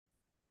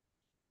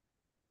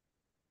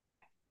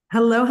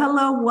Hello,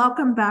 hello.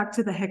 Welcome back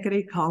to the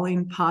Hecate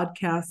Calling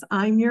podcast.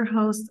 I'm your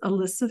host,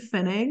 Alyssa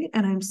Finning,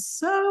 and I'm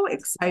so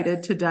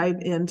excited to dive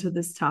into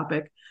this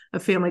topic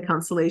of family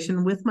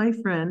constellation with my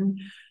friend,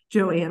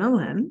 Johanna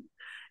Lynn.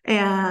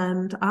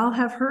 And I'll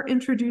have her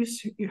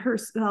introduce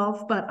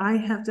herself, but I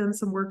have done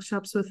some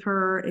workshops with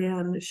her,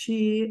 and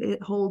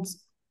it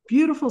holds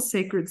beautiful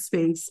sacred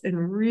space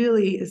and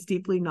really is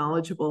deeply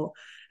knowledgeable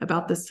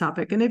about this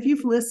topic. And if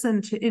you've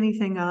listened to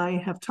anything I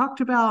have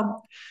talked about,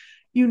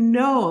 you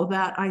know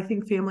that I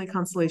think family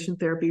constellation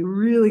therapy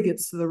really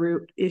gets to the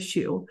root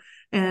issue.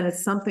 And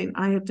it's something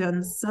I have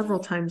done several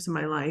times in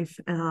my life,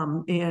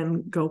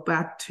 and go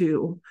back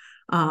to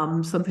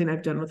something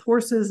I've done with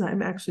horses.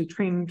 I'm actually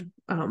trained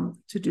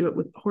to do it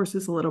with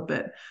horses a little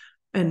bit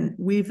and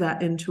weave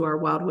that into our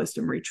wild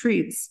wisdom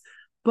retreats.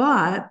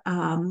 But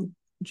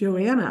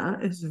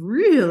Johanna is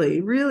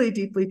really, really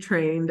deeply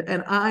trained,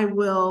 and I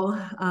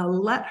will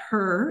let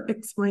her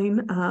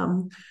explain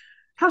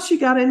how she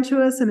got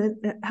into us and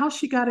how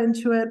she got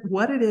into it,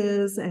 what it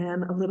is,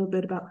 and a little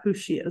bit about who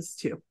she is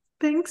too.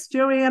 Thanks,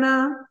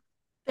 Johanna.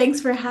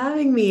 Thanks for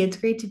having me. It's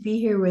great to be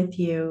here with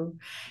you.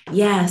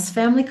 Yes,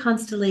 family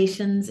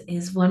constellations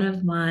is one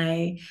of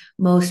my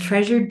most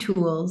treasured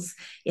tools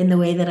in the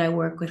way that I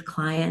work with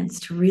clients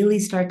to really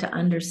start to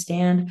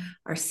understand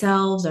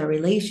ourselves, our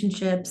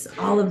relationships,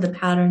 all of the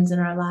patterns in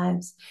our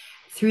lives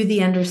through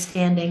the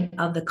understanding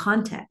of the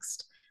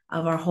context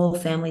of our whole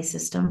family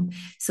system.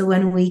 So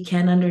when we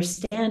can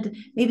understand,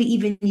 maybe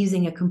even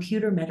using a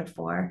computer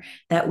metaphor,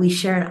 that we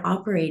share an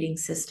operating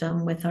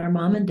system with our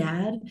mom and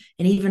dad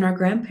and even our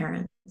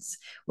grandparents.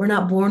 We're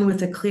not born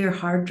with a clear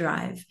hard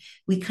drive.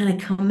 We kind of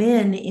come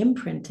in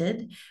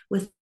imprinted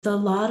with a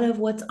lot of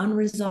what's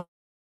unresolved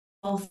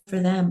for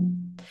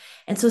them.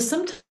 And so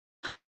sometimes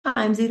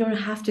you don't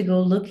have to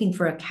go looking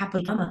for a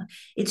capital trauma.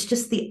 It's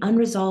just the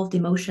unresolved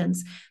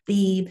emotions,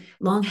 the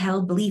long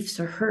held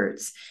beliefs or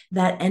hurts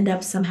that end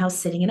up somehow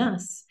sitting in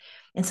us.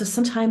 And so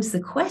sometimes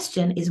the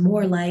question is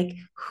more like,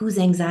 whose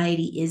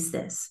anxiety is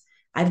this?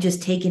 I've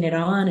just taken it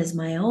on as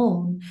my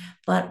own,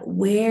 but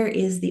where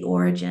is the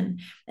origin?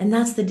 And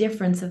that's the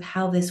difference of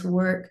how this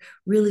work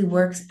really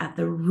works at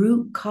the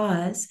root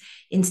cause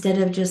instead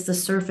of just the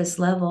surface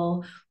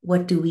level.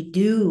 What do we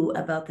do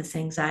about this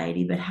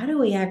anxiety? But how do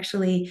we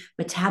actually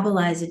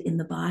metabolize it in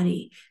the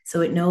body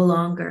so it no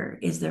longer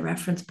is the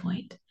reference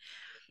point?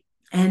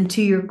 And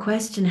to your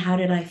question, how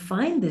did I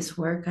find this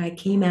work? I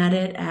came at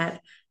it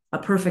at a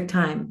perfect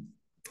time.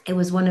 It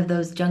was one of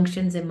those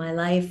junctions in my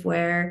life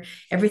where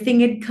everything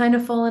had kind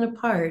of fallen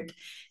apart.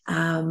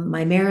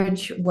 My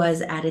marriage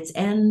was at its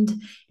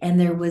end, and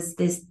there was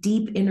this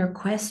deep inner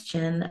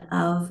question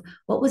of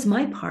what was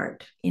my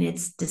part in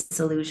its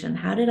dissolution?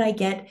 How did I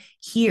get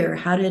here?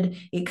 How did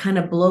it kind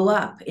of blow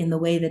up in the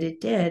way that it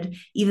did,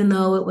 even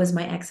though it was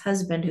my ex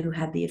husband who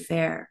had the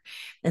affair?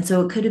 And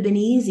so it could have been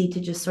easy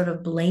to just sort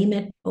of blame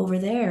it over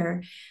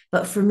there.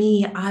 But for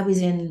me, I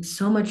was in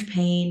so much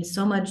pain,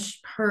 so much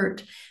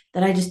hurt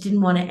that I just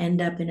didn't want to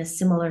end up in a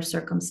similar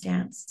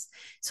circumstance.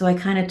 So I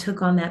kind of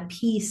took on that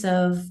piece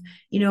of,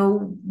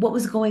 what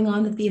was going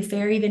on that the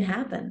affair even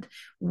happened?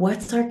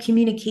 What's our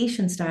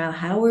communication style?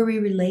 How are we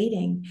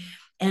relating?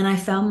 And I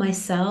found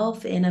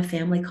myself in a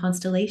family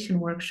constellation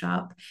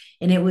workshop.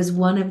 And it was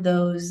one of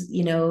those,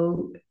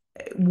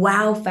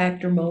 wow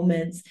factor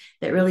moments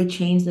that really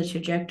changed the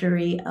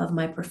trajectory of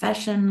my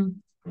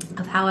profession,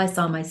 of how I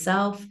saw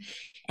myself,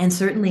 and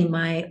certainly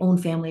my own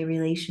family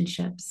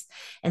relationships.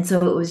 And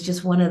so it was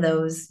just one of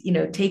those,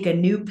 take a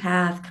new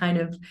path kind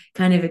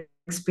of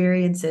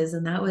experiences.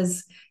 And that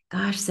was,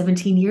 gosh,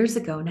 17 years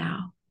ago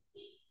now.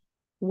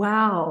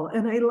 Wow.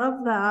 And I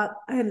love that.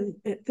 And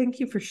thank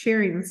you for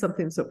sharing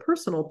something so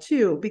personal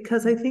too,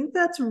 because I think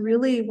that's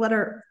really what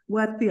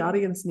the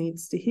audience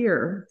needs to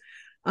hear.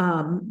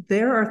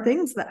 There are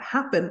things that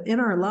happen in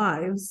our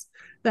lives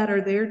that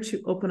are there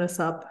to open us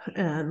up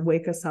and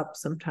wake us up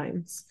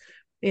sometimes.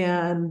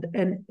 And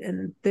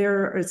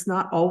there is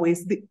not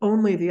always the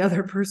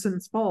other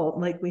person's fault.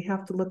 Like, we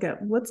have to look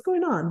at what's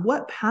going on,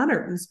 what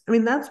patterns. I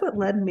mean, that's what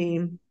led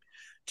me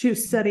to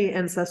study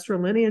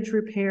ancestral lineage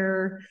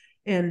repair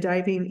and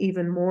diving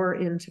even more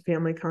into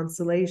family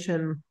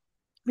constellation,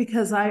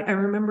 because I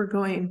remember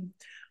going,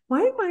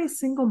 why am I a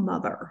single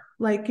mother?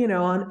 Like,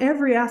 on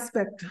every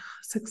aspect,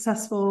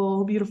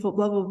 successful, beautiful,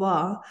 blah, blah,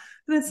 blah.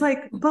 And it's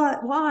like,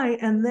 but why?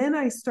 And then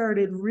I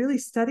started really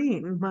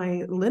studying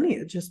my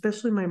lineage,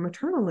 especially my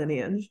maternal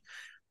lineage.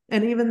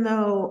 And even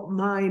though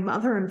my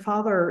mother and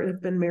father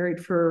have been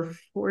married for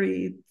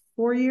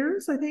 44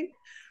 years, I think,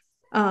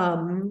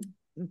 um,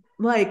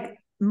 like,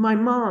 my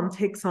mom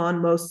takes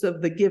on most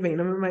of the giving.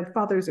 I mean, my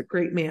father's a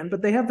great man,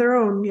 but they have their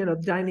own,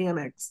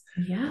 dynamics.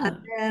 And Yeah.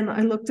 then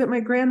I looked at my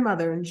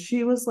grandmother, and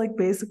she was like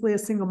basically a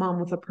single mom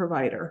with a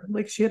provider.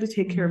 Like, she had to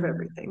take care of Mm.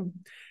 everything.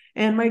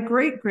 And my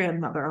great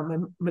grandmother on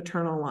my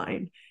maternal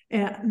line,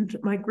 and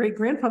my great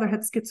grandfather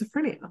had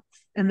schizophrenia,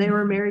 and they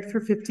were Mhm. married for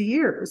 50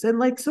 years. And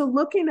like, so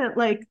looking at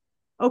like,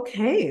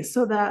 okay,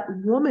 so that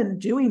woman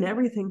doing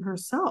everything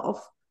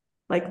herself,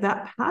 like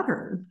that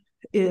pattern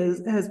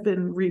has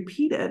been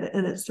repeated,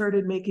 and it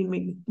started making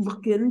me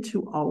look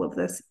into all of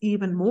this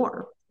even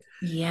more.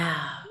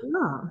 Yeah.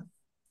 Yeah,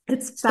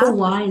 it's So fascinating.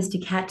 wise to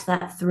catch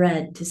that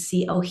thread to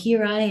see, oh,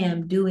 here I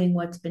am doing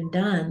what's been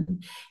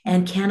done.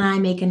 And can I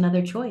make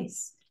another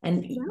choice?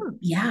 And Yeah.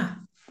 yeah.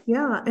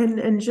 Yeah,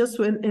 and just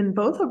in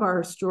both of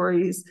our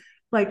stories,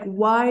 like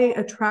why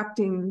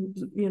attracting,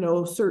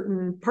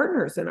 certain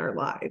partners in our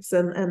lives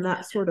and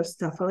that sort of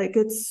stuff. Like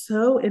it's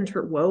so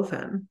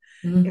interwoven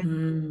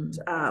Hmm.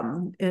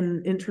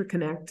 and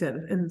interconnected.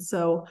 And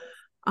so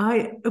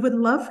I would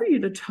love for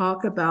you to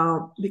talk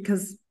about,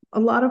 because a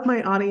lot of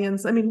my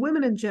audience, I mean,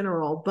 women in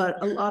general,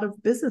 but a lot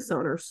of business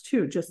owners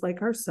too, just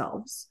like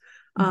ourselves.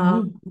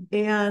 Um,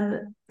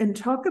 Hmm. and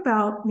talk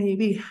about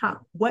maybe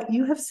what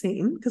you have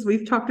seen, because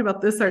we've talked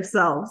about this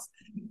ourselves,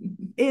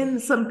 in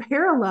some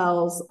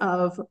parallels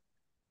of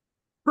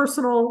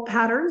personal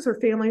patterns or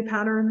family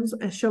patterns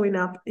showing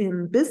up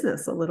in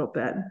business a little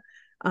bit,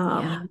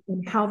 Yeah.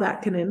 and how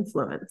that can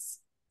influence.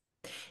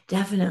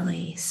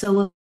 Definitely.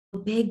 So, a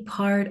big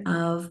part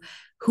of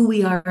who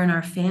we are in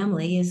our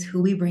family is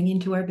who we bring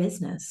into our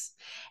business.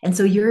 And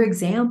so, your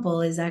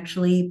example is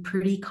actually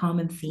pretty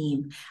common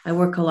theme. I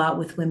work a lot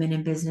with women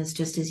in business,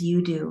 just as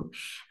you do.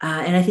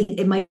 And I think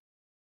it might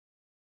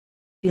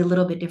be a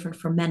little bit different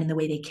for men in the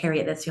way they carry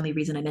it. That's the only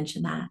reason I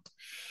mentioned that.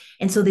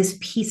 And so, this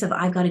piece of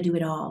I've got to do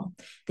it all,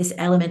 this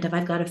element of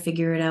I've got to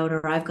figure it out,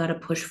 or I've got to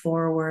push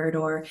forward,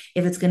 or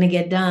if it's going to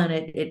get done,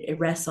 it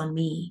rests on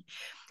me.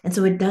 And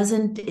so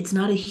it's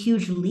not a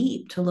huge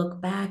leap to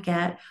look back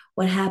at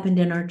what happened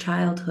in our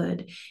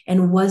childhood.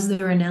 And was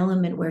there an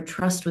element where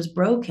trust was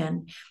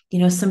broken?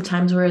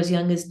 Sometimes we're as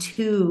young as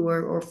 2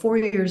 or 4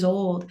 years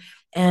old.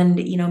 And,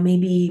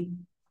 maybe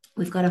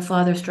we've got a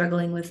father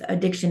struggling with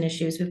addiction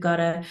issues. We've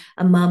got a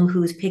mom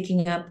who's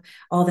picking up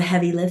all the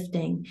heavy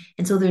lifting.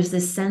 And so there's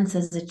this sense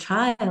as a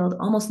child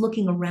almost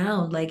looking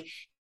around like,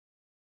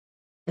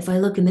 if I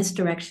look in this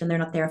direction, they're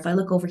not there. If I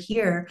look over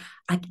here,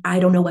 I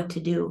don't know what to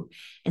do.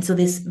 And so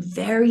this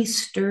very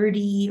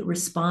sturdy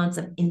response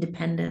of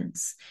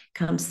independence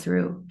comes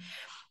through.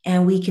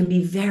 And we can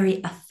be very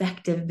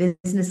effective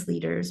business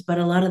leaders. But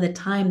a lot of the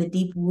time, the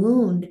deep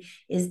wound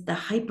is the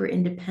hyper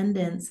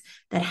independence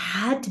that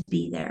had to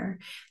be there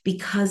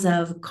because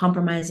of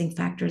compromising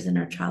factors in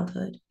our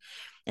childhood.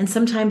 And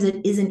sometimes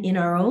it isn't in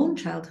our own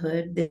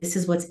childhood. This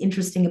is what's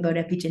interesting about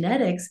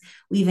epigenetics.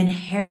 We've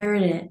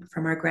inherited it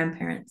from our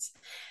grandparents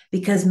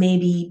because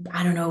maybe,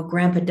 I don't know,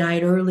 grandpa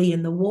died early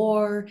in the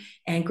war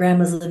and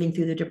grandma's living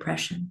through the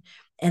depression.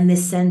 And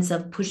this sense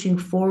of pushing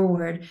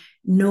forward,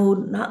 no,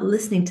 not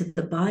listening to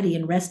the body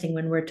and resting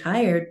when we're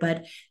tired,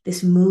 but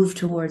this move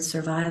towards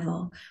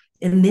survival.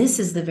 And this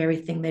is the very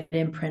thing that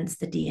imprints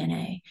the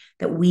DNA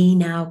that we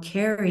now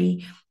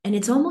carry. And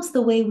it's almost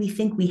the way we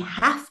think we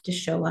have to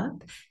show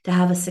up to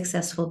have a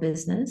successful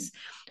business,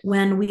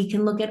 when we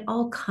can look at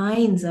all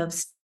kinds of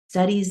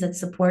studies that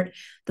support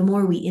the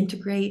more we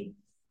integrate,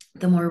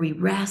 the more we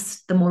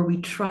rest, the more we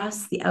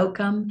trust the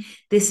outcome.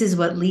 This is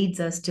what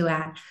leads us to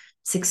a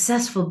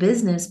successful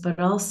business, but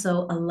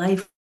also a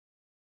life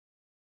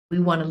we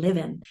want to live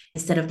in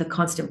instead of the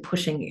constant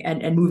pushing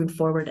and moving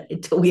forward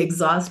until we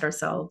exhaust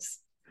ourselves.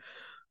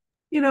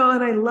 And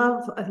I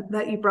love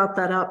that you brought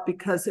that up,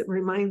 because it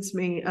reminds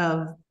me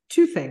of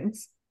two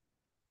things.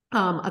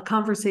 A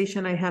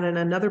conversation I had in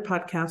another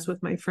podcast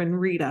with my friend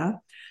Rita.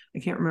 I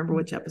can't remember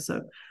which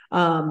episode.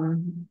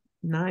 Nine,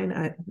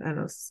 I don't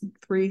know,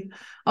 three.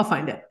 I'll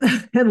find it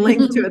and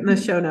link to it in the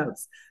show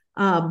notes.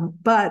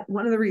 But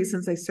one of the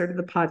reasons I started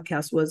the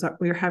podcast was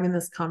we were having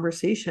this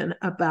conversation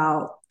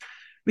about,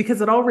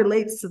 because it all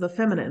relates to the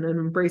feminine and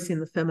embracing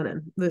the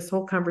feminine, this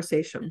whole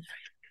conversation,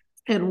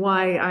 and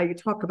why I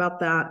talk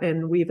about that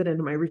and weave it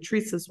into my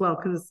retreats as well.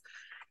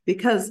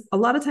 Because a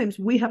lot of times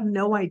we have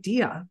no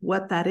idea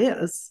what that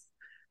is,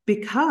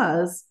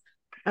 because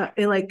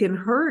like in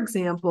her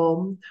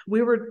example,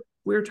 we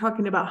were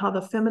talking about how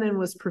the feminine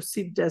was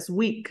perceived as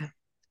weak,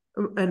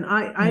 and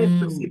I had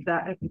perceived Mm.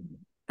 that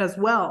as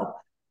well,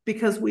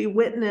 because we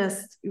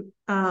witnessed,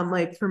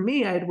 like for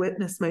me, I had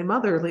witnessed my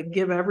mother like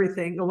give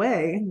everything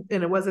away,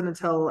 and it wasn't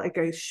until like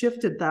I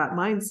shifted that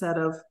mindset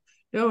of,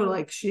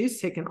 like she's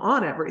taken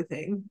on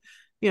everything,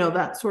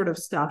 that sort of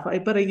stuff.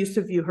 But I used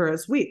to view her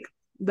as weak.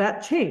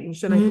 That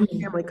changed, and I think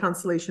Mm. family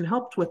constellation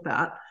helped with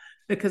that,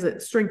 because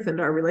it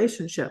strengthened our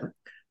relationship.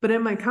 But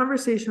in my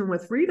conversation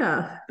with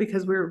Rita,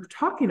 because we were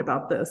talking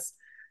about this,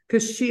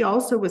 because she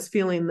also was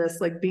feeling this,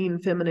 like being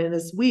feminine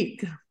is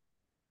weak,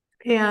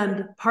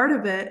 and part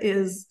of it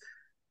is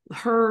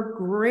her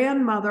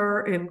grandmother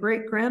and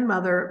great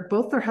grandmother,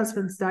 both their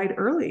husbands died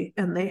early,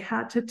 and they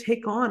had to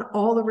take on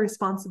all the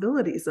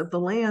responsibilities of the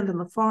land and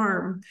the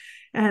farm.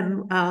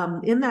 And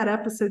in that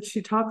episode,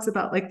 she talks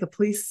about like the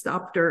police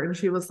stopped her and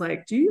she was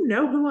like, "Do you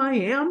know who I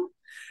am?"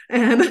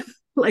 And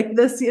like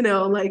this,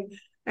 like,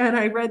 and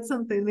I read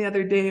something the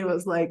other day. It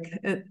was like,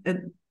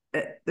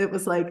 it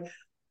was like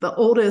the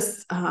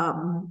oldest,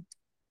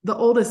 the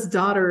oldest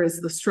daughter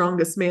is the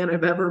strongest man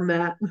I've ever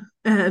met.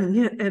 And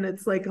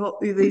it's like all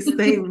these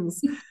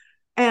things.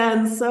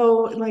 And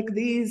so like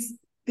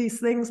these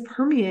things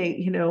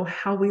permeate,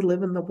 how we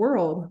live in the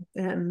world.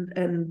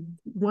 And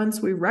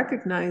once we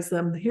recognize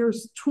them,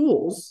 here's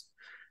tools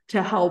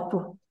to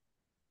help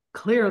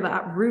clear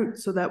that root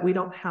so that we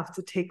don't have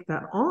to take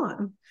that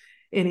on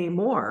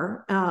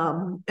anymore.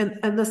 And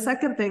the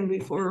second thing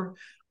before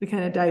we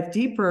kind of dive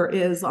deeper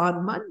is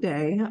on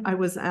Monday, I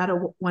was at a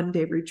 1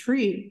 day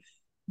retreat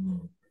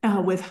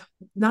with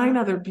 9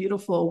 other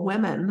beautiful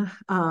women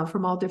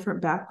from all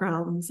different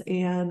backgrounds.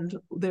 And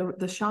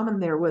the shaman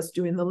there was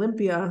doing the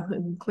limpia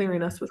and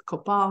clearing us with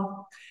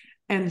copal.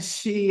 And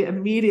she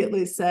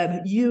immediately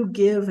said, you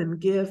give and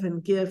give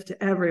and give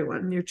to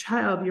everyone, your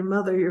child, your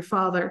mother, your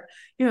father,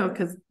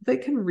 because they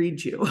can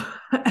read you.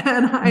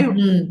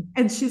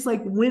 And she's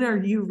like, when are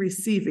you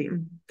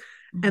receiving?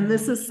 And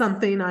this is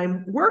something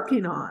I'm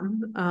working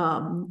on,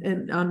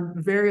 and on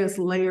various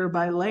layer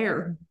by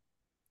layer.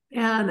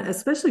 And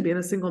especially being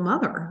a single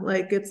mother,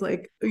 like it's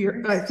like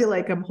I feel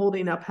like I'm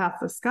holding up half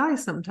the sky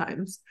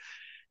sometimes.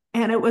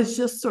 And it was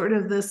just sort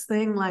of this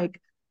thing like,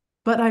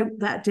 but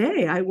that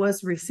day I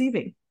was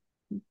receiving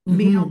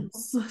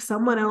meals.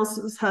 Someone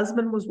else's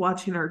husband was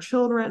watching our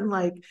children.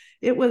 Like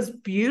it was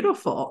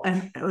beautiful.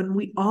 And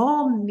we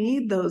all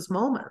need those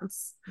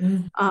moments.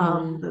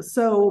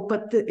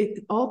 But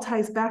it all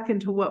ties back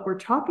into what we're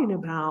talking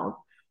about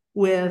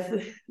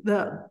with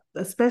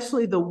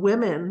especially the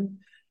women,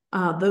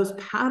 those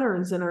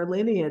patterns in our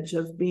lineage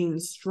of being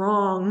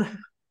strong,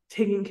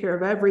 taking care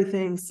of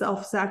everything,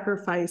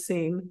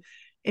 self-sacrificing.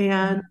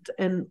 And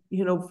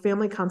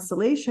family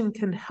constellation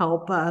can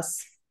help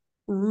us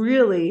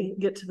really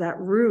get to that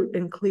root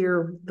and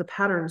clear the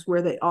patterns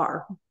where they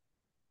are.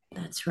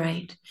 That's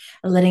right.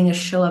 Letting us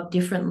show up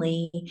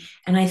differently.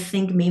 And I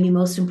think maybe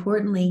most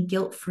importantly,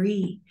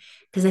 guilt-free.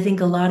 Because I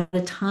think a lot of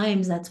the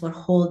times that's what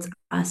holds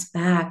us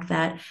back,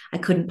 that I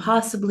couldn't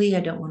possibly,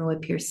 I don't want to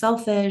appear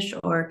selfish,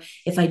 or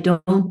if I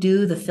don't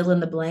do the fill in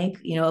the blank,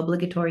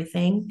 obligatory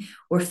thing,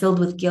 we're filled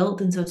with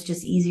guilt. And so it's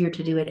just easier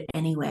to do it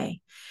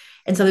anyway.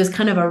 And so there's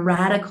kind of a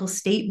radical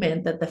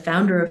statement that the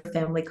founder of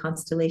Family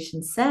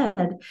Constellation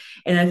said,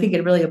 and I think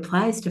it really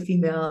applies to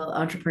female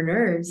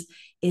entrepreneurs,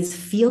 is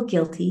feel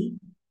guilty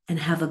and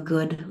have a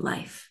good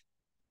life.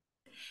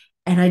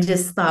 And I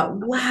just thought,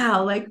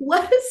 wow, like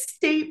what a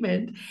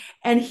statement.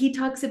 And he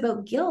talks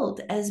about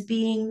guilt as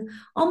being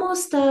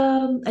almost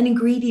an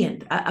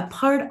ingredient, a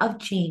part of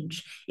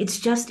change. It's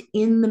just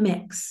in the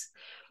mix.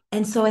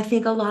 And so I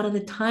think a lot of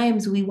the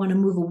times we want to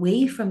move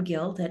away from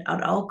guilt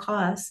at all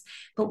costs.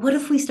 But what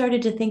if we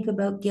started to think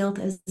about guilt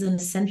as an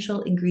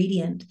essential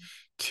ingredient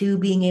to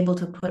being able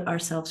to put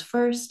ourselves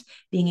first,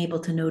 being able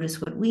to notice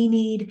what we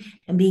need,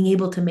 and being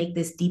able to make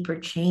this deeper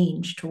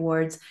change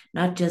towards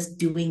not just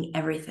doing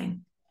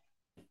everything?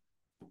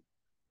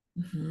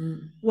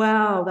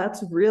 Wow,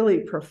 that's really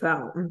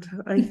profound.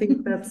 I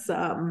think that's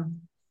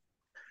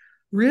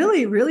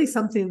really, really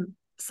something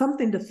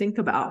to think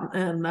about.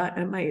 And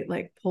I might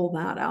like pull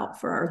that out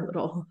for our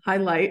little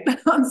highlight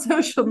on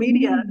social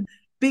media,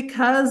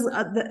 because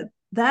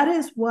that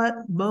is what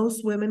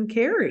most women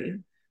carry.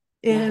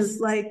 Is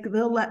like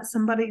they'll let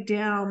somebody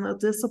down, they'll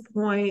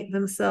disappoint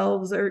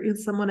themselves or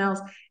someone else.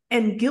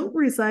 And guilt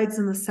resides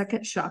in the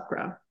second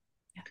chakra.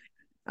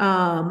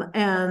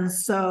 And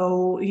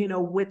so,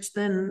 which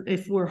then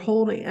if we're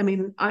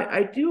holding,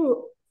 I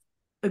do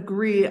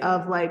agree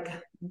of like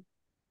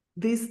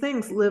these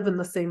things live in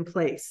the same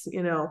place,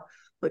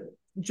 like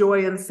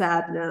joy and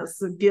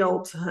sadness,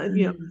 guilt,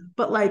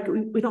 but like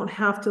we don't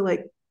have to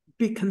like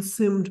be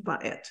consumed by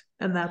it.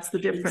 And that's the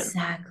difference.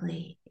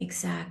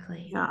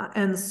 Exactly. Yeah.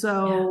 And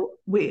so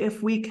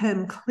if we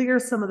can clear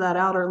some of that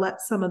out or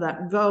let some of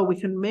that go, we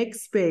can make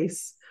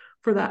space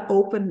for that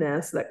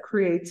openness, that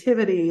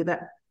creativity,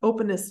 that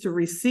openness to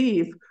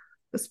receive,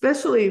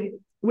 especially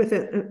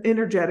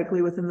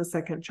energetically within the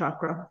second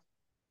chakra,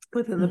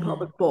 within the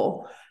pelvic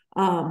bowl,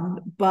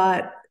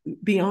 but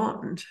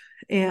beyond.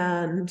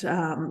 And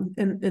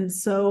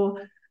so,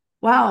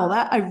 wow,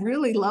 that I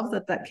really love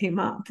that came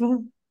up.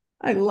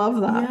 I love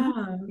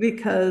that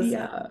because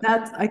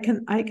that's I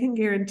can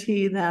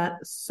guarantee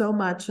that so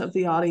much of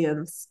the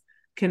audience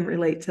can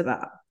relate to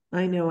that.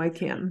 I know I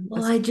can.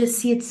 Well, I just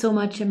see it so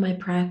much in my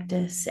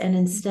practice. And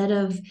instead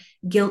of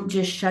guilt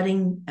just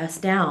shutting us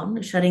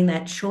down, shutting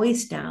that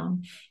choice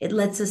down, it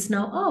lets us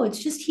know, oh,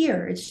 it's just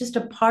here. It's just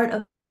a part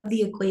of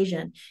the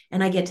equation.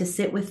 And I get to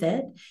sit with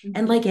it.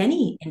 And like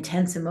any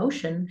intense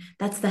emotion,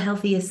 that's the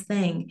healthiest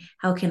thing.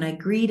 How can I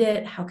greet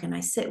it? How can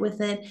I sit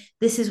with it?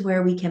 This is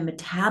where we can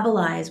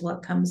metabolize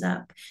what comes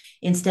up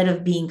instead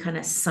of being kind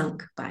of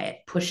sunk by it,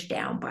 pushed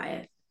down by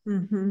it.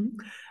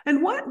 And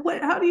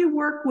how do you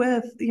work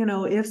with,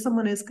 if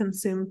someone is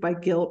consumed by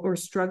guilt or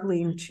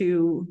struggling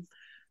to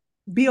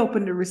be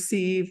open to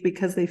receive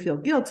because they feel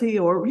guilty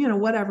or,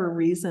 whatever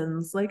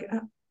reasons, like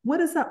what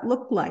does that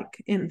look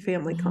like in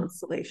family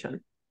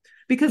constellation?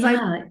 Because I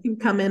can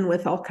come in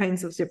with all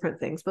kinds of different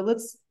things, but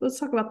let's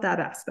talk about that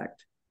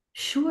aspect.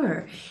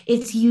 Sure.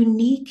 It's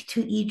unique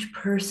to each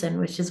person,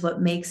 which is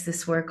what makes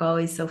this work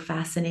always so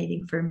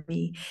fascinating for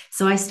me.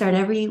 So I start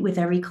every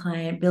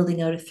client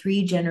building out a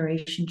 3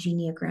 generation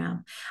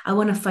genealogram. I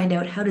want to find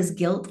out, how does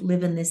guilt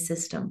live in this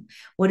system?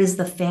 What is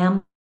the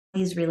family's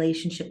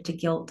relationship to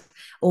guilt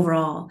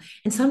overall?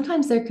 And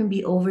sometimes there can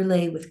be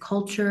overlay with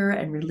culture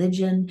and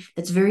religion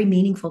that's very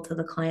meaningful to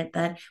the client,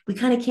 that we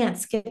kind of can't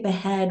skip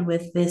ahead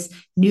with this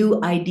new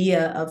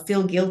idea of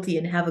feel guilty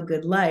and have a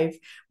good life.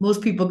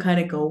 Most people kind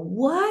of go,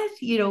 what?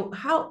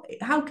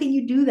 How can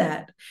you do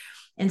that?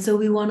 And so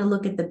we want to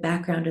look at the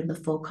background and the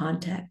full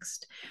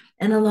context.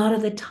 And a lot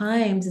of the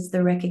times it's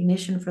the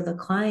recognition for the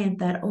client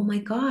that, oh my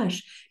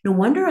gosh, no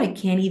wonder I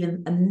can't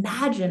even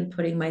imagine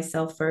putting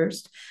myself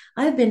first.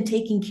 I've been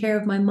taking care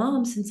of my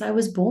mom since I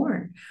was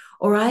born.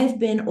 Or I've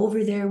been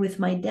over there with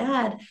my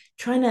dad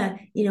trying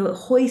to,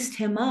 hoist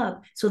him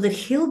up so that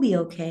he'll be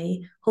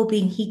okay,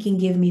 hoping he can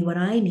give me what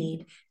I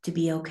need to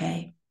be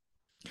okay.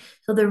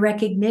 So the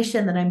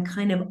recognition that I'm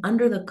kind of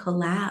under the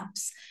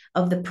collapse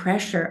of the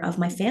pressure of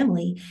my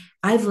family,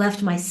 I've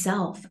left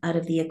myself out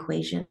of the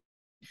equation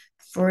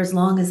for as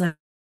long as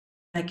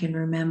I can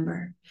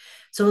remember.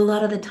 So a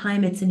lot of the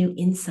time it's a new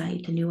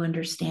insight, a new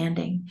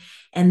understanding.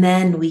 And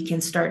then we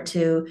can start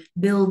to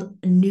build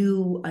a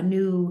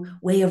new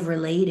way of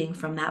relating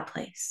from that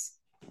place.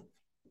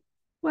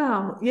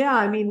 Wow. Yeah.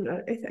 I mean,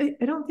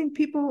 I don't think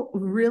people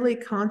really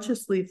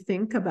consciously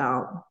think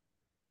about,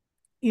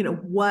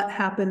 what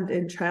happened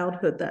in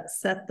childhood that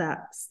set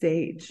that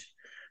stage.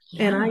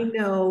 And I Yeah.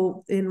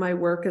 know in my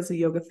work as a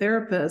yoga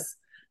therapist,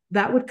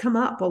 that would come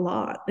up a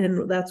lot.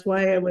 And that's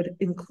why I would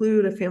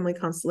include a family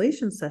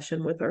constellation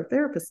session with our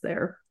therapist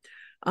there.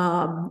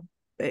 I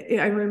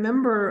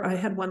remember I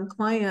had one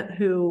client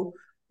who,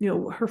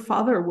 her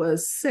father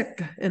was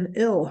sick and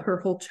ill her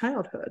whole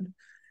childhood.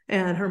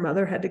 And her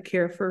mother had to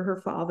care for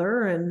her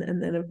father.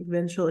 And then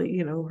eventually,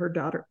 her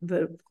daughter,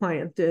 the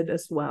client did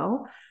as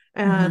well.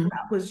 And Mhm.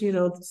 that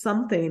was,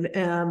 something.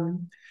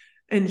 And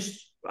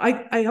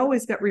I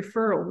always got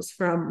referrals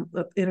from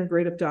the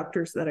integrative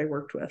doctors that I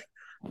worked with.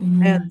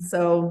 And Mhm.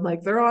 so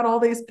like they're on all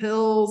these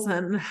pills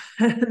and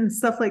and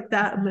stuff like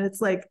that. And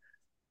it's like,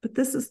 but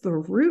this is the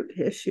root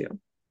issue.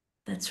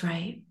 That's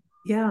right.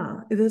 Yeah,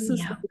 this is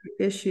the Yeah, root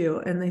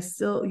issue. And they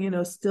still,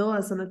 still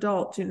as an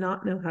adult do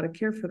not know how to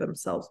care for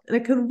themselves. And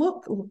it can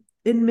look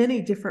in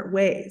many different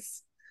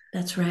ways.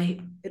 that's right.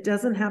 It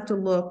doesn't have to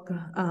look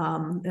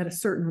at a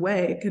certain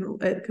way.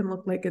 It can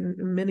look like in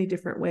many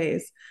different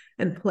ways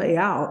and play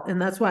out.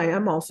 And that's why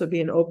I'm also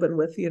being open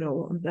with,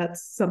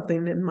 that's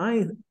something in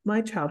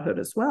my childhood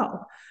as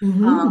well.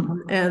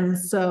 Mhm. And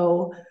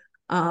so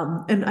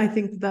and I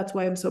think that's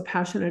why I'm so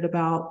passionate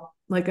about,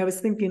 like, I was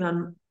thinking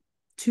on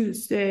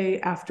Tuesday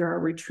after our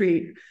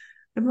retreat,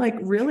 I'm like,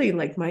 really,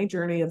 like, my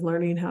journey of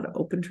learning how to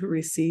open to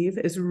receive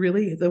is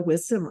really the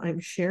wisdom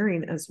I'm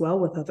sharing as well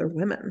with other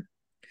women.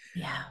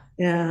 Yeah.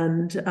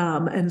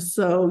 And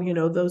so,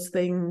 those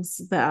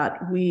things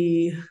that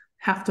we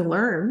have to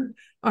learn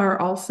are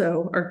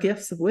also our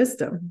gifts of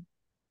wisdom.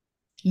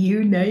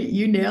 You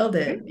nailed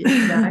Right? it.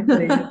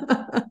 Exactly.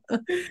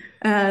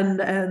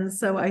 And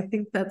so I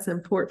think that's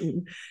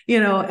important,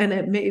 and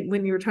it made,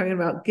 when you were talking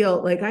about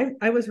guilt, like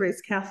I was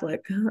raised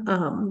Catholic.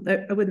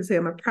 I wouldn't say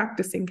I'm a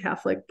practicing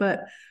Catholic,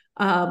 but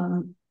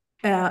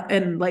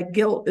and like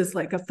guilt is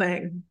like a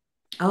thing.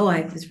 Oh,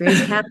 I was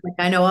raised Catholic.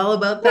 I know all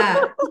about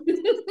that.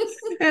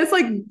 And it's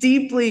like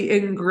deeply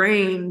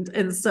ingrained.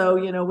 And so,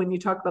 when you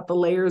talk about the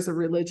layers of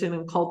religion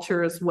and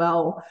culture as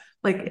well,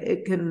 like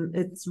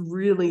it's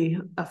really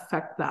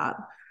affect that.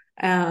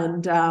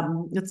 And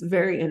it's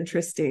very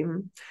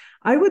interesting.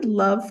 I would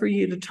love for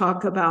you to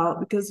talk about,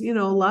 because, a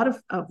lot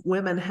of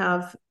women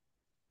have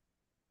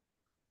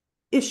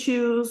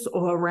issues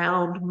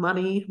around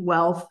money,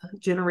 wealth,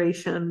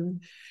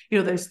 generation.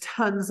 There's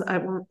tons, I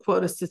won't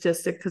quote a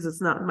statistic because it's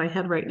not in my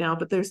head right now,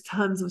 but there's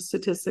tons of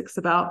statistics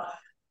about,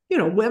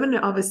 women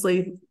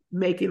obviously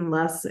making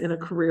less in a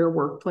career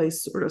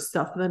workplace sort of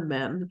stuff than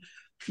men,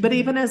 but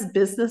even as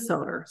business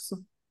owners,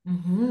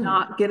 Hmm.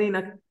 not getting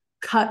a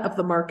cut of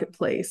the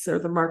marketplace or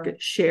the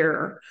market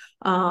share,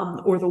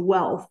 or the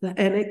wealth.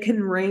 And it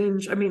can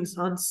range, I mean,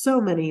 on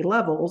so many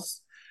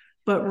levels,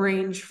 but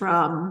range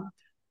from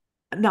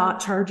not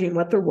charging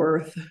what they're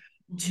worth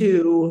Hmm.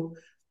 to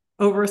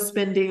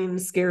overspending,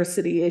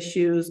 scarcity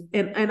issues.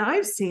 And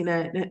I've seen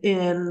it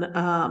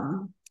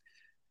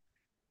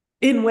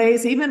in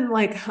ways, even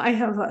like I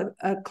have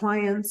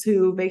clients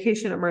who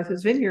vacation at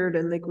Martha's Vineyard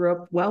and they grew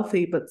up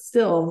wealthy but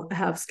still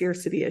have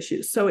scarcity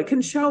issues. So it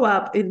can show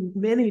up in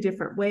many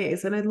different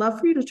ways. And I'd love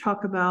for you to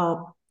talk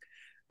about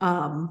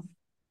um,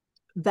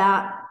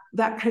 that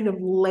kind of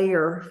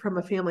layer from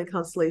a family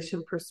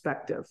constellation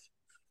perspective.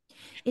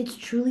 It's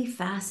truly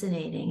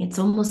fascinating. It's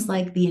almost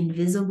like the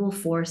invisible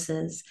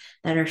forces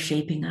that are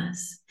shaping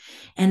us.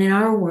 And in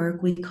our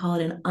work, we call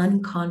it an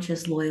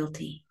unconscious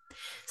loyalty.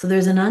 So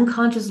there's an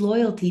unconscious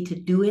loyalty to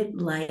do it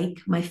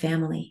like my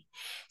family.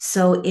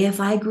 So if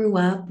I grew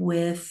up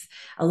with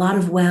a lot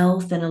of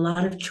wealth and a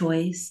lot of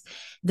choice,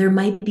 there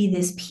might be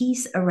this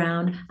piece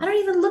around, I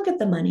don't even look at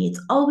the money.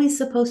 It's always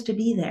supposed to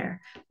be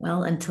there.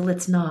 Well, until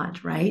it's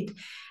not, right?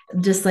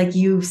 Just like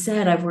you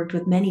said, I've worked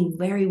with many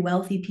very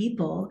wealthy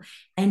people.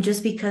 And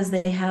just because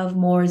they have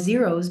more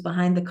zeros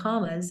behind the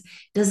commas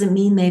doesn't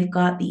mean they've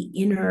got the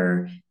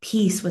inner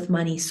peace with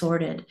money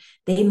sorted.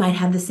 They might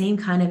have the same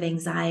kind of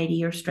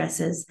anxiety or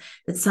stresses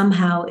that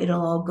somehow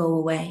it'll all go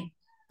away.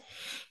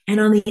 And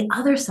on the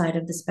other side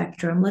of the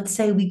spectrum, let's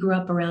say we grew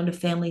up around a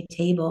family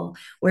table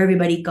where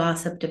everybody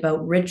gossiped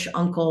about rich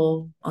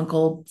Uncle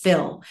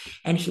Phil,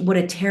 and what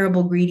a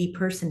terrible, greedy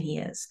person he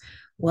is.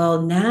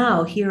 Well,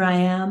 now here I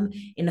am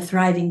in a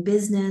thriving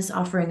business,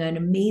 offering an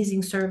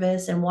amazing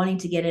service and wanting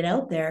to get it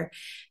out there.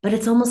 But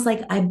it's almost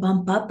like I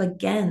bump up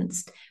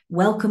against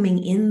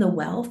welcoming in the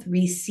wealth,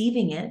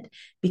 receiving it,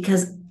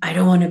 because I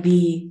don't want to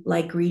be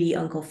like greedy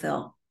Uncle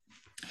Phil.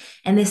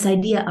 And this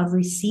idea of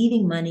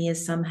receiving money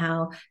is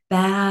somehow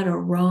bad or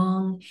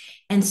wrong.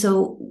 And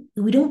so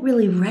we don't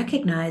really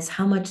recognize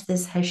how much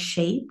this has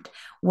shaped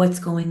what's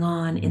going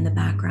on in the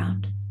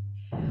background.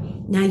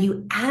 Now,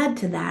 you add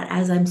to that,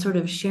 as I'm sort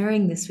of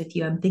sharing this with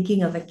you, I'm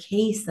thinking of a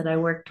case that I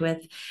worked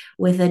with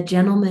a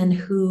gentleman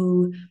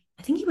who,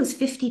 I think he was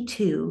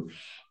 52,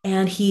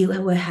 and he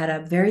had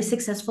a very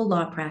successful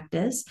law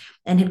practice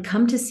and had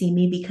come to see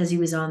me because he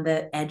was on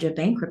the edge of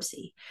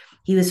bankruptcy.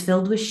 He was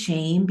filled with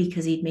shame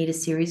because he'd made a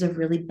series of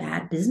really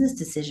bad business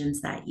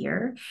decisions that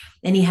year.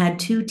 And he had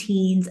two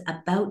teens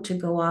about to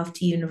go off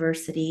to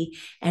university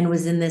and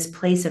was in this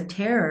place of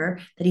terror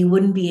that he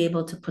wouldn't be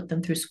able to put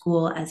them through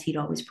school as he'd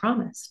always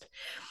promised.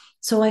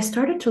 So I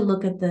started to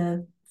look at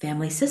the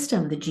family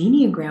system, the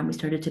Geneagram. We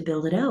started to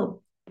build it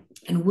out.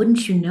 And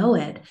wouldn't you know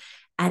it,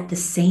 at the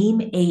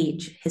same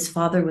age, his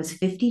father was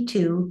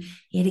 52,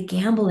 he had a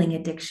gambling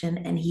addiction,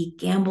 and he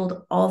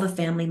gambled all the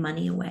family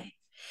money away.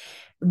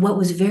 What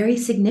was very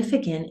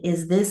significant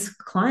is this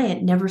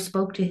client never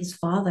spoke to his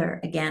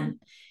father again.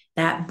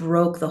 That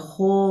broke the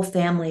whole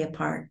family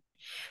apart.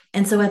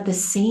 And so, at the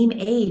same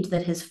age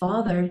that his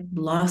father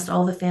lost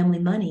all the family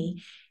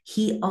money,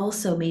 he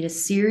also made a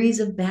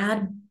series of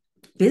bad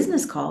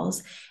business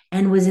calls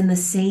and was in the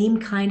same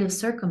kind of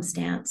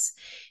circumstance,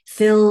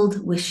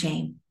 filled with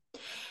shame.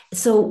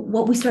 So,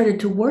 what we started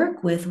to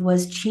work with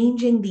was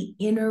changing the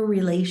inner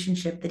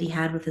relationship that he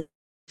had with his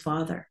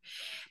father.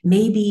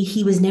 Maybe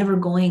he was never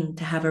going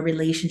to have a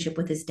relationship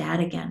with his dad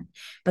again.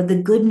 But the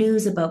good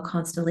news about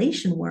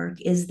constellation work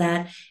is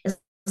that as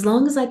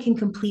long as I can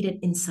complete it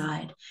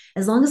inside,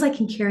 as long as I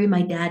can carry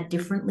my dad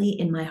differently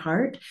in my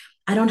heart,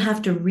 I don't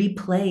have to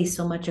replay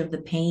so much of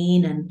the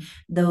pain and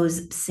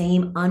those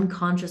same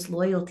unconscious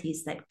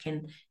loyalties that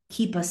can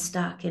keep us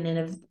stuck and in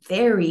a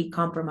very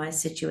compromised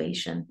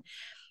situation.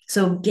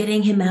 So,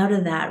 getting him out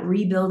of that,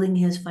 rebuilding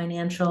his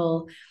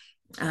financial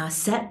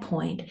set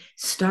point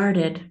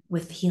started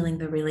with healing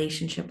the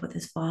relationship with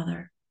his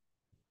father.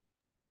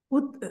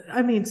 Well,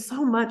 I mean,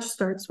 so much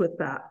starts with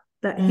that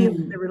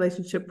healing the Mm.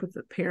 relationship with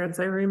the parents.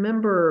 I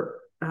remember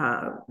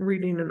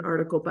reading an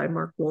article by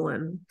Mark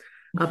Woolen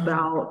Mhm.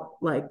 about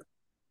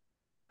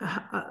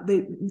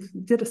they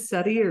did a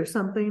study or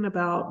something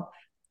about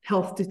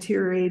health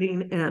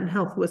deteriorating, and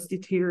health was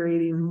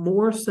deteriorating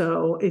more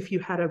so if you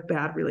had a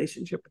bad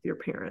relationship with your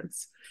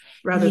parents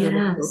rather than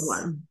a good Yes.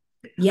 one.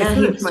 I Yeah, said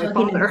he it to was my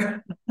talking.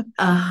 father.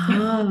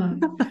 Uh-huh.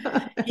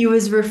 He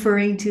was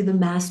referring to the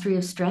Mastery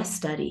of Stress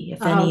study.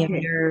 If any of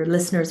Okay. your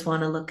listeners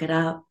want to look it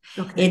up,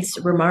 Okay. it's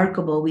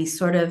remarkable. We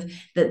sort of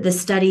the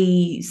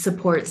study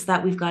supports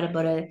that we've got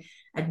about a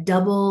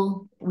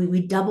double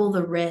we double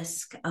the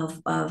risk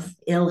of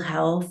ill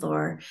health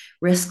or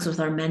risks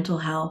with our mental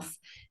health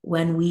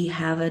when we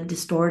have a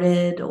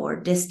distorted or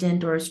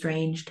distant or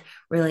estranged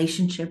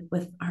relationship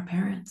with our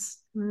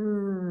parents.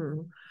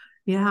 Hmm.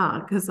 Yeah,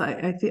 because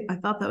I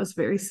thought that was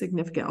very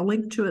significant. I'll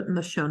link to it in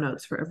the show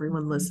notes for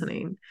everyone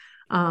listening,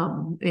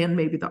 and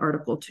maybe the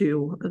article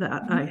too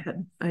that I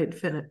had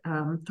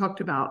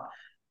talked about.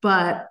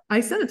 But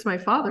I sent it to my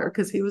father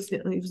because he was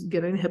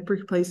getting hip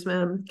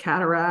replacement,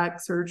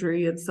 cataract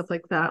surgery, and stuff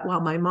like that.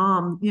 While my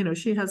mom,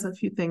 she has a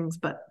few things,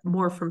 but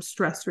more from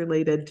stress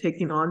related,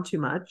 taking on too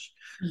much.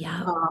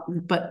 Yeah,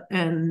 But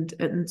and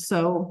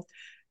so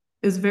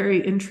is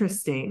very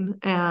interesting,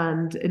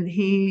 and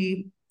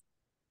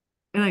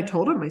I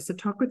told him, I said,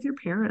 talk with your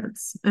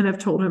parents. And I've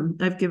told him,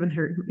 I've given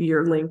her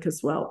your link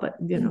as well. But,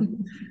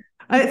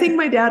 I think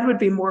my dad would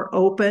be more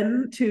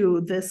open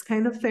to this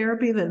kind of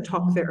therapy than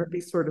talk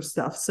therapy sort of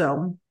stuff.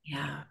 So,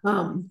 yeah.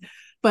 um,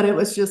 but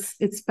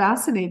it's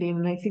fascinating.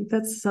 And I think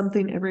that's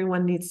something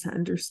everyone needs to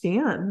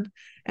understand.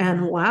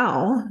 And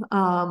wow,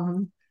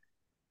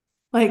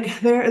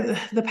 like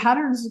the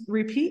patterns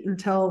repeat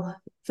until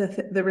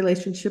the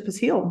relationship is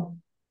healed.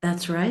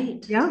 That's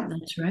right. Yeah.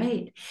 That's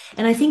right.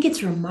 And I think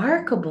it's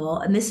remarkable.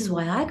 And this is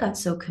why I got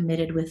so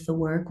committed with the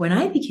work when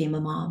I became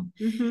a mom.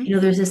 Hmm.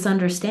 There's this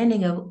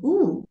understanding of,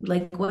 ooh,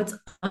 like what's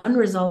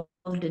unresolved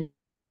in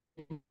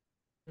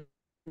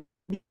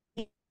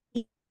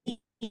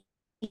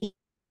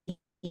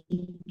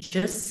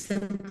just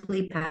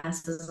simply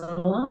passes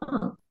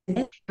along.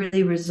 It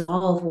really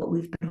resolve what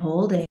we've been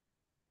holding.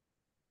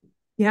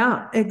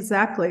 Yeah,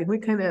 exactly. We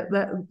kind of,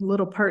 that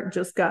little part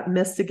just got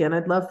missed again.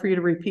 I'd love for you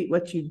to repeat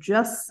what you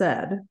just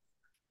said.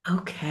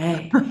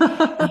 Okay.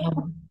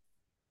 Um,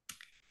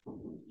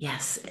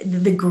 yes,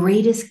 the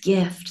greatest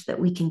gift that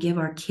we can give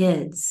our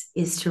kids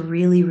is to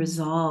really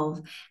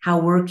resolve how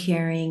we're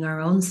carrying our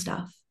own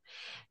stuff.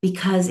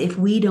 Because if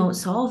we don't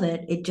solve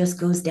it, it just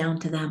goes down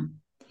to them.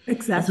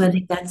 And so I Exactly.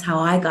 think that's how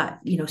I got,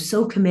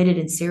 so committed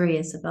and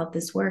serious about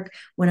this work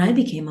when I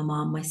became a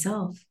mom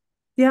myself.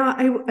 Yeah,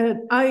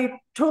 I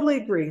totally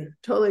agree.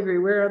 Totally agree.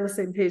 We're on the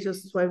same page.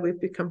 This is why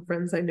we've become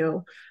friends, I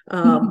know,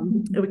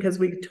 because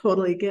we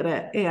totally get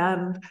it.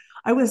 And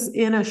I was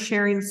in a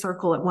sharing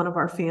circle at one of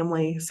our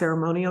family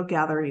ceremonial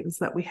gatherings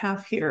that we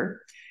have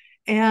here.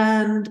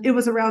 And it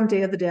was around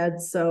Day of the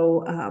Dead.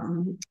 So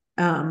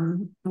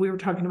we were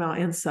talking about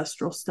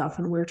ancestral stuff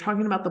and we were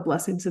talking about the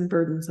blessings and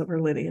burdens of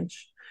our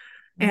lineage.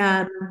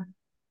 And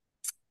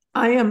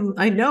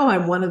I know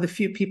I'm one of the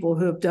few people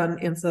who have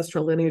done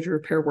ancestral lineage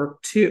repair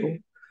work too.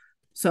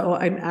 So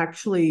I'm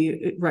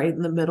actually right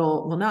in the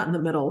middle, well, not in the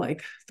middle,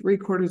 like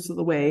 3/4 of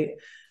the way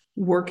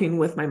working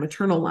with my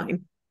maternal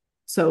line.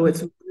 So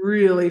it's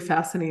really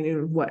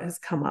fascinating what has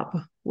come up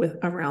with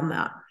around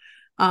that.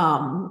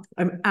 I'm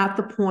at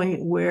the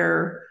point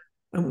where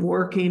I'm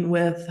working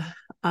with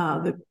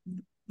the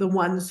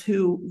ones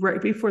who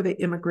right before they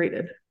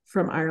immigrated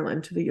from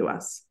Ireland to the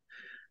US.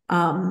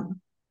 Um,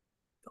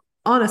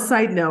 on a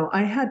side note,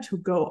 I had to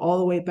go all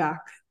the way back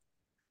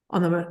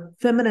on the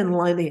feminine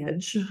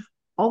lineage,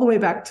 all the way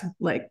back to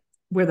like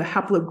where the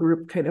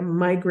haplogroup kind of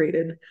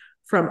migrated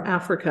from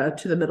Africa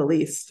to the Middle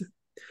East.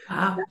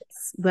 Wow.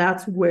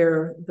 That's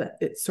where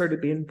it started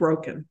being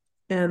broken.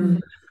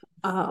 And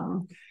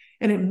um,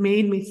 and it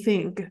made me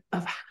think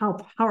of how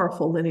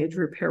powerful lineage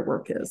repair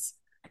work is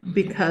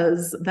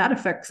because that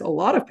affects a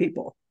lot of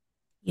people.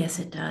 Yes,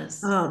 it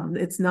does.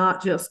 It's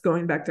not just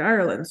going back to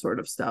Ireland sort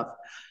of stuff.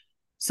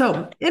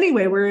 So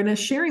anyway, we're in a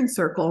sharing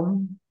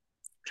circle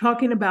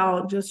talking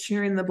about just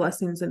sharing the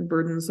blessings and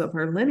burdens of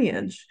our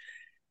lineage.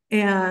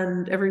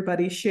 And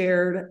everybody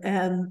shared.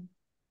 And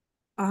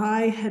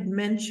I had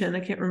mentioned,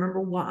 I can't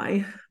remember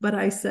why, but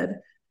I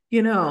said,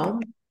 you know,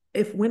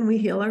 if when we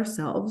heal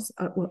ourselves,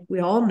 we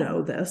all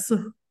know this,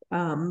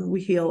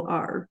 we heal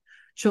our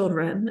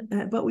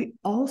children, but we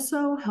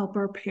also help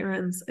our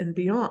parents and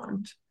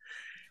beyond.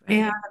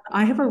 And Right.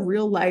 I have a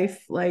real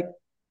life, like,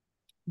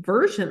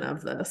 version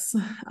of this.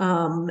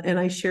 And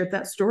I shared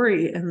that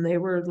story, and they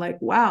were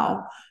like,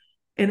 wow.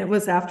 And it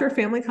was after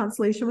Family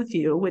Constellation with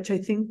you, which I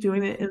think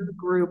doing it in the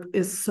group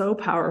is so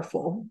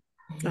powerful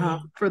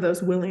for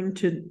those willing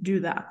to do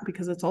that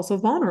because it's also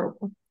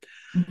vulnerable.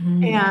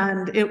 Mm-hmm.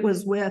 And it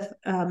was with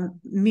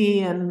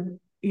me and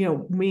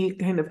me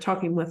kind of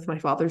talking with my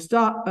father's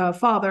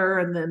father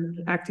and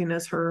then acting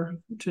as her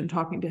and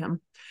talking to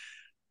him,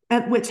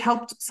 and which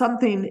helped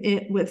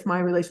something with my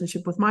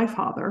relationship with my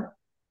father.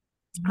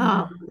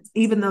 Um,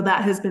 Even though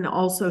that has been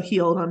also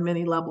healed on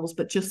many levels,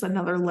 but just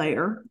another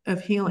layer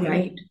of healing.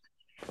 Right.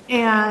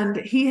 And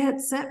he had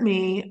sent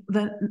me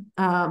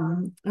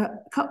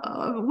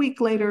a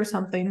week later or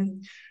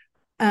something,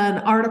 an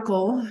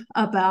article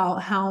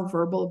about how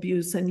verbal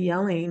abuse and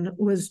yelling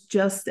was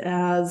just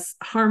as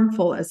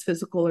harmful as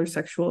physical or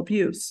sexual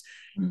abuse,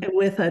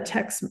 with a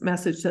text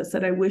message that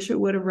said, I wish I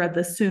would have read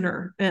this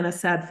sooner, and a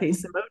sad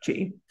face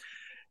emoji.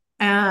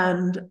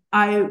 And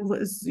I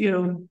was,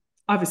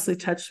 obviously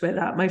touched by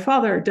that. My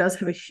father does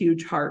have a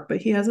huge heart, but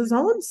he has his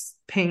own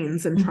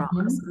pains and traumas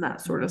Mm-hmm. and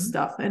that sort of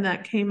stuff. And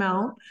that came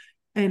out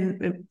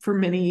and for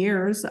many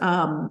years.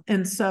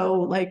 And so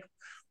like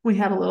we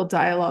had a little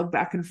dialogue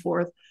back and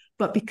forth.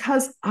 But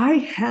because I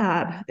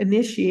had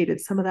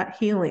initiated some of that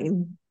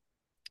healing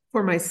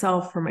for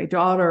myself, for my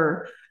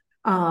daughter,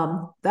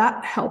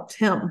 that helped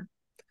him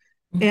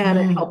and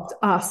it Mm-hmm. helped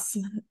us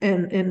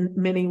in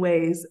many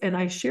ways. And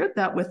I shared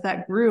that with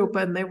that group,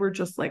 and they were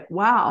just like,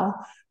 "Wow!"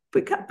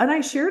 And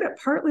I shared it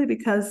partly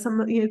because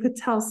you could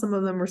tell some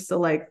of them were still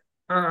like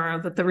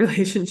that the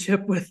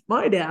relationship with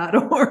my dad,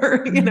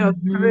 or the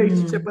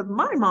relationship Mm-hmm. with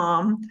my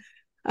mom,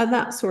 and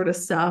that sort of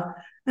stuff.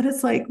 And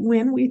it's like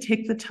when we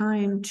take the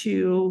time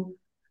to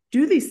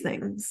do these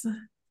things,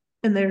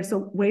 and there's a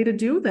way to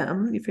do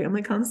them.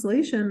 Family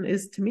constellation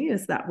is, to me,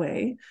 is that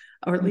way,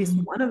 or at least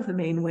Mm-hmm. one of the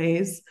main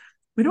ways.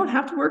 We don't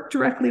have to work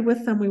directly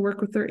with them. We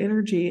work with their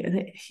energy, and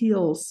it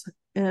heals,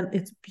 and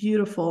it's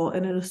beautiful,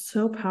 and it is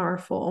so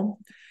powerful,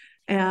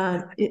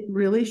 and it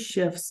really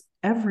shifts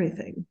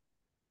everything.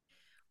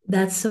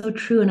 That's so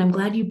true. And I'm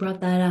glad you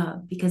brought that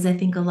up because I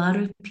think a lot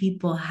of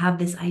people have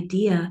this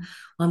idea,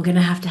 well, I'm going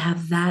to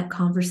have that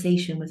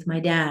conversation with my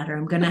dad, or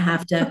I'm going to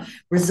have to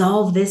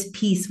resolve this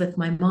piece with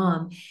my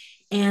mom.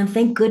 And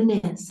thank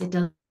goodness it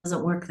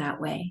doesn't work that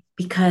way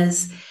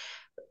because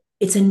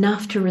it's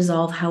enough to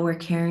resolve how we're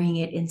carrying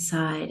it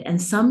inside. And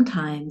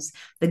sometimes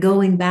the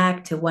going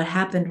back to what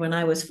happened when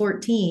I was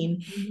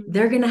 14, Mhm.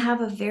 they're going to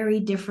have a very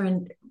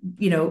different,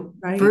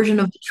 Right. version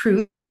of the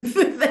truth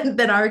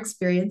than our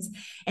experience.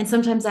 And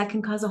sometimes that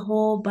can cause a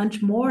whole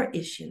bunch more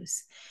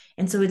issues.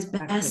 And so it's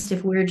Exactly. best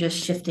if we're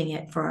just shifting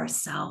it for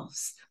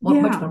ourselves, much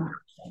Yeah. more personal.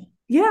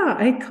 Yeah,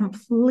 I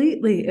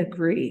completely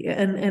agree.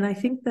 And I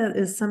think that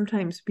is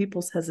sometimes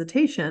people's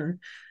hesitation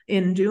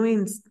in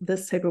doing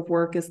this type of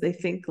work is they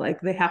think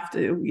like they have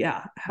to,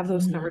 yeah, have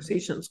those Mhm.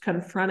 conversations,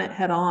 confront it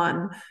head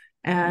on,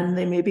 and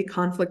they Yeah. may be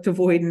conflict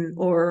avoidant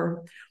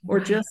or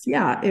Right. just,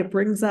 yeah, it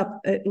brings up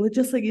it,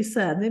 just like you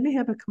said, they may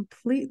have a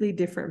completely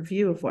different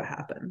view of what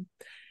happened.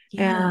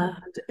 And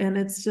Yeah. and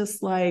it's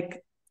just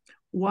like,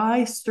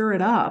 why stir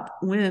it up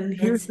when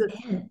here's That's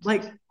this it.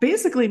 like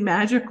basically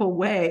magical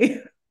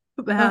way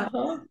that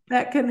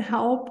Uh-huh. can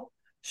help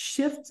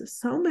shift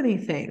so many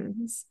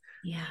things.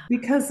 Yeah.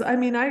 Because I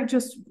mean, I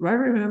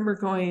remember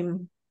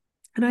going,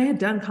 and I had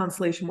done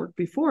constellation work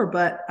before,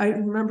 but I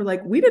remember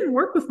like we didn't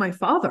work with my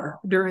father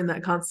during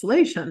that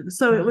constellation.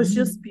 So it was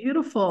just Mhm.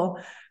 beautiful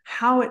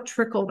how it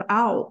trickled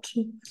out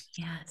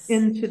Yes.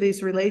 into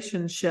these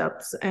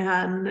relationships,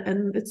 and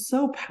it's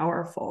so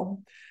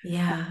powerful.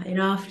 Yeah, it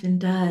often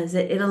does.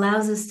 It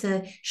allows us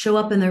to show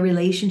up in the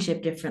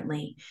relationship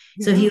differently.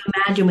 So if Yeah. you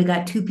imagine we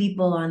got two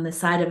people on the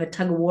side of a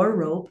tug of war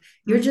rope,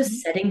 you're just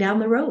Mhm. setting down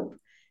the rope.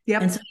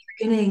 And so Yep.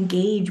 you're going to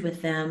engage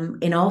with them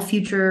in all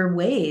future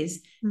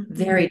ways Mhm.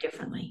 very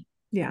differently.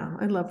 Yeah,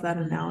 I love that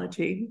Yeah.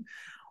 analogy.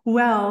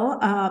 Well,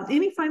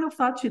 any final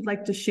thoughts you'd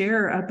like to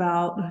share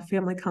about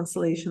family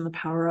constellation, the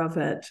power of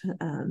it?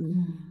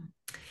 Hmm.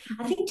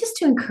 I think just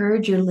to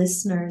encourage your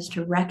listeners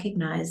to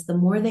recognize the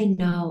more they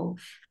know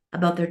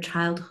about their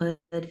childhood,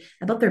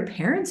 about their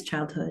parents'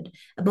 childhood,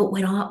 about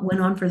what went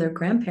on for their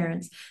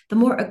grandparents, the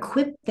more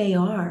equipped they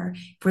are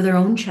for their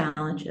own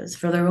challenges,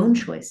 for their own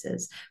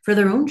choices, for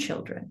their own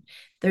children.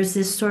 There's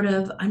this sort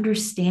of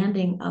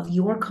understanding of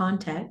your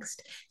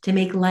context to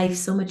make life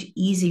so much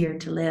easier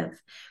to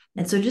live.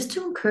 And so, just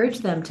to encourage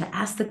them to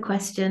ask the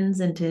questions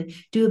and to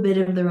do a bit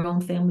of their own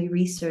family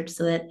research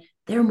so that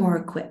they're more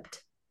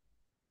equipped.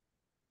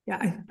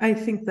 Yeah, I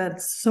think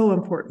that's so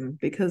important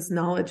because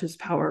knowledge is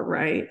power,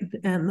 right?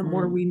 And the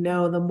more we Mm.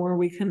 know, the more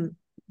we can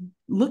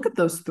look at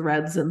those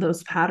threads and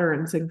those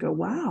patterns and go,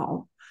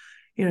 wow,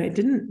 I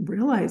didn't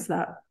realize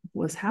that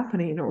was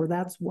happening, or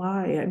that's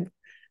why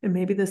and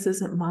maybe this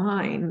isn't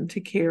mine to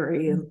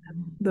carry, and Mhm.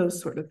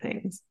 those sort of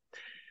things.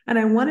 And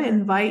I want to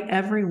invite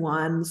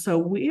everyone. So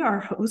we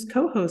are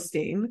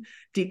co-hosting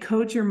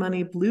Decode Your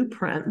Money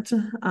Blueprint,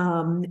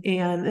 and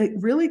it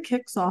really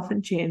kicks off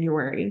in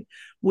January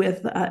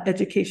with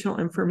educational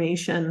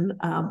information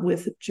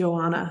with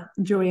Joanna.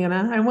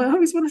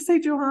 Always want to say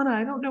Johanna.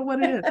 I don't know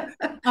what it is.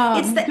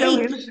 It's the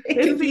Joanna. H. It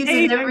It's the confuses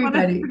H. I want to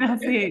everybody.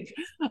 pronounce the H.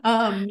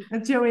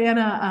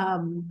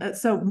 Joanna.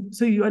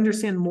 So you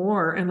understand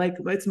more, and like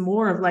it's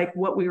more of like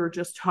what we were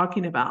just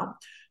talking about.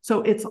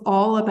 So it's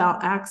all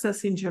about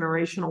accessing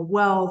generational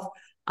wealth,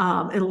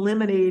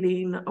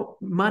 eliminating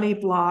money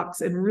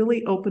blocks, and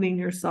really opening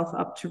yourself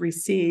up to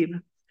receive.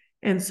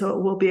 And so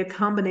it will be a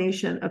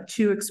combination of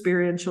two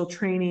experiential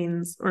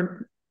trainings,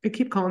 or I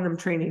keep calling them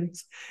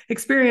trainings,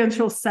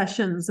 experiential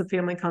sessions of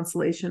family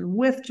constellation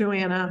with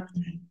Joanna,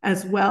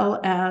 as well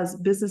as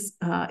business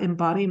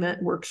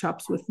embodiment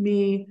workshops with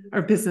me,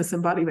 or business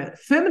embodiment,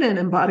 feminine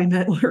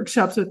embodiment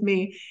workshops with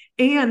me,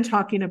 and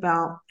talking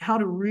about how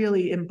to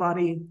really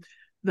embody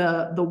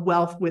the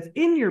wealth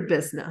within your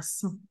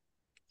business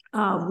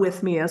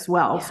with me as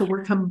well. So Yeah.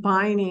 we're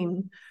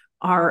combining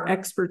our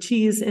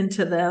expertise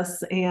into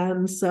this,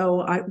 and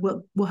so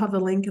we'll have the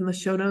link in the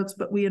show notes.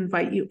 But we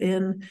invite you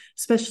in,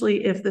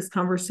 especially if this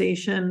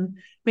conversation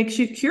makes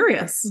you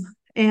curious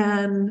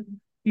and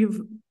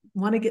you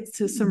want to get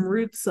to some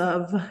roots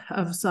of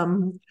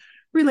some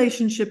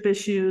relationship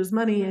issues,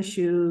 money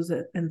issues,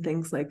 and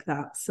things like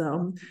that.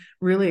 So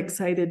really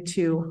excited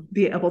to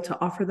be able to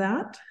offer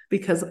that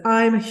because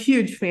I'm a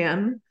huge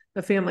fan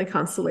of family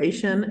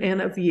constellation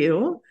and of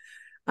you.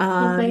 Well,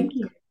 Um, thank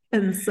you.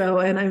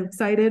 and I'm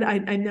excited.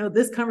 I know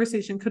this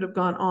conversation could have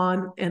gone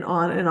on and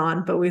on and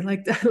on, but I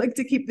like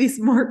to keep these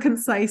more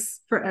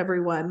concise for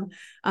everyone.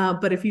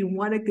 But if you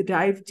want to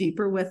dive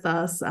deeper with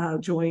us,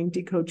 join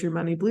Decode Your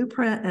Money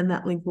Blueprint, and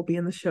that link will be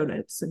in the show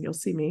notes, and you'll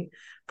see me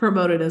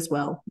promote it as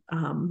well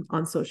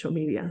on social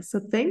media. So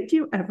thank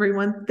you,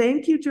 everyone.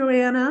 Thank you,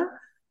 Joanna.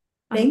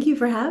 Thank Um, you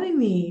for having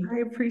me. I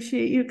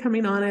appreciate you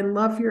coming on. I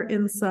love your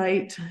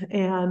insight,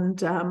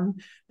 and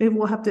maybe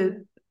we'll have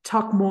to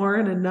talk more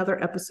in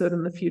another episode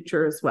in the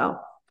future as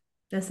well.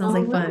 That sounds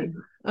All like right.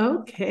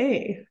 fun.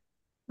 Okay.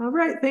 All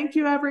right. Thank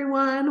you,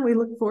 everyone. We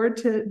look forward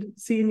to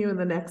seeing you in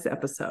the next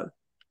episode.